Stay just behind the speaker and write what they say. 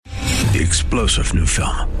The explosive new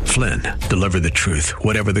film, Flynn, Deliver the Truth,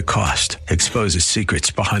 Whatever the Cost, exposes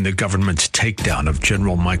secrets behind the government's takedown of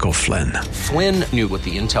General Michael Flynn. Flynn knew what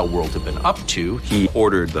the intel world had been up to. He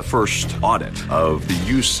ordered the first audit of the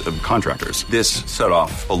use of contractors. This set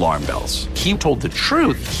off alarm bells. He told the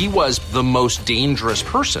truth. He was the most dangerous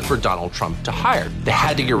person for Donald Trump to hire. They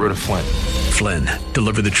had to get rid of Flynn. Flynn,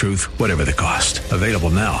 Deliver the Truth, Whatever the Cost. Available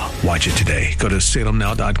now. Watch it today. Go to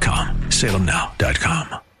salemnow.com.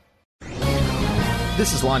 salemnow.com.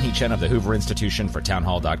 This is Lanhee Chen of the Hoover Institution for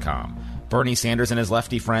townhall.com. Bernie Sanders and his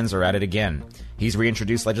lefty friends are at it again. He's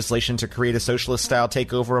reintroduced legislation to create a socialist-style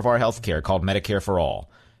takeover of our health care called Medicare-For-All.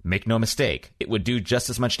 Make no mistake, it would do just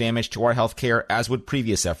as much damage to our health care as would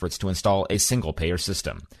previous efforts to install a single-payer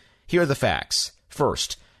system. Here are the facts.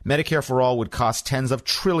 First, Medicare-For-All would cost tens of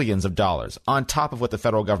trillions of dollars on top of what the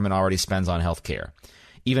federal government already spends on health care.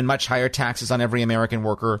 Even much higher taxes on every American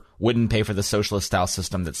worker wouldn't pay for the socialist-style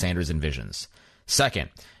system that Sanders envisions. Second,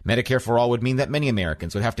 Medicare-For-All would mean that many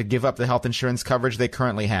Americans would have to give up the health insurance coverage they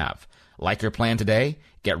currently have. Like your plan today,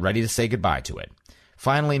 get ready to say goodbye to it.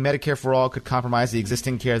 Finally, Medicare-For-All could compromise the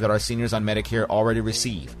existing care that our seniors on Medicare already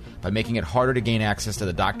receive by making it harder to gain access to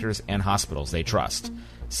the doctors and hospitals they trust.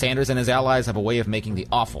 Sanders and his allies have a way of making the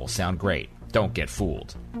awful sound great. Don't get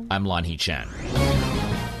fooled. I'm Lanhee Chen.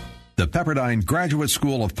 The Pepperdine Graduate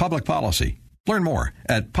School of Public Policy. Learn more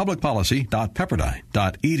at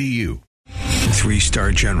publicpolicy.pepperdine.edu.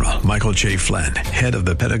 Three-star General Michael J. Flynn, head of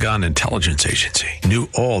the Pentagon Intelligence Agency, knew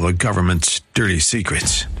all the government's dirty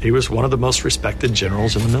secrets. He was one of the most respected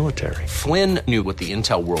generals in the military. Flynn knew what the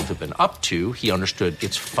intel world had been up to. He understood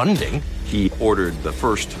its funding. He ordered the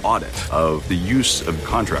first audit of the use of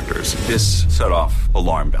contractors. This set off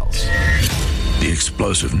alarm bells. The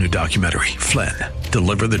explosive new documentary, Flynn,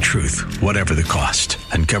 Deliver the Truth, Whatever the Cost,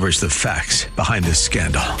 uncovers the facts behind this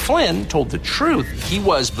scandal. Flynn told the truth. He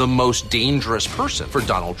was the most dangerous person for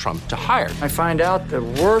Donald Trump to hire. I find out the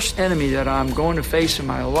worst enemy that I'm going to face in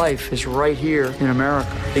my life is right here in America.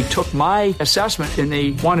 They took my assessment and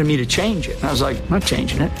they wanted me to change it. And I was like, I'm not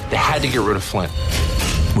changing it. They had to get rid of Flynn.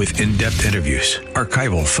 With in-depth interviews,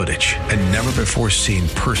 archival footage, and never-before-seen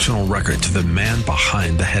personal records of the man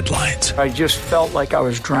behind the headlines. I just felt like I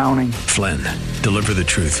was drowning. Flynn, Deliver the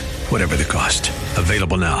Truth, Whatever the Cost.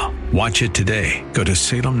 Available now. Watch it today. Go to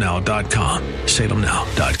salemnow.com.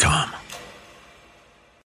 salemnow.com.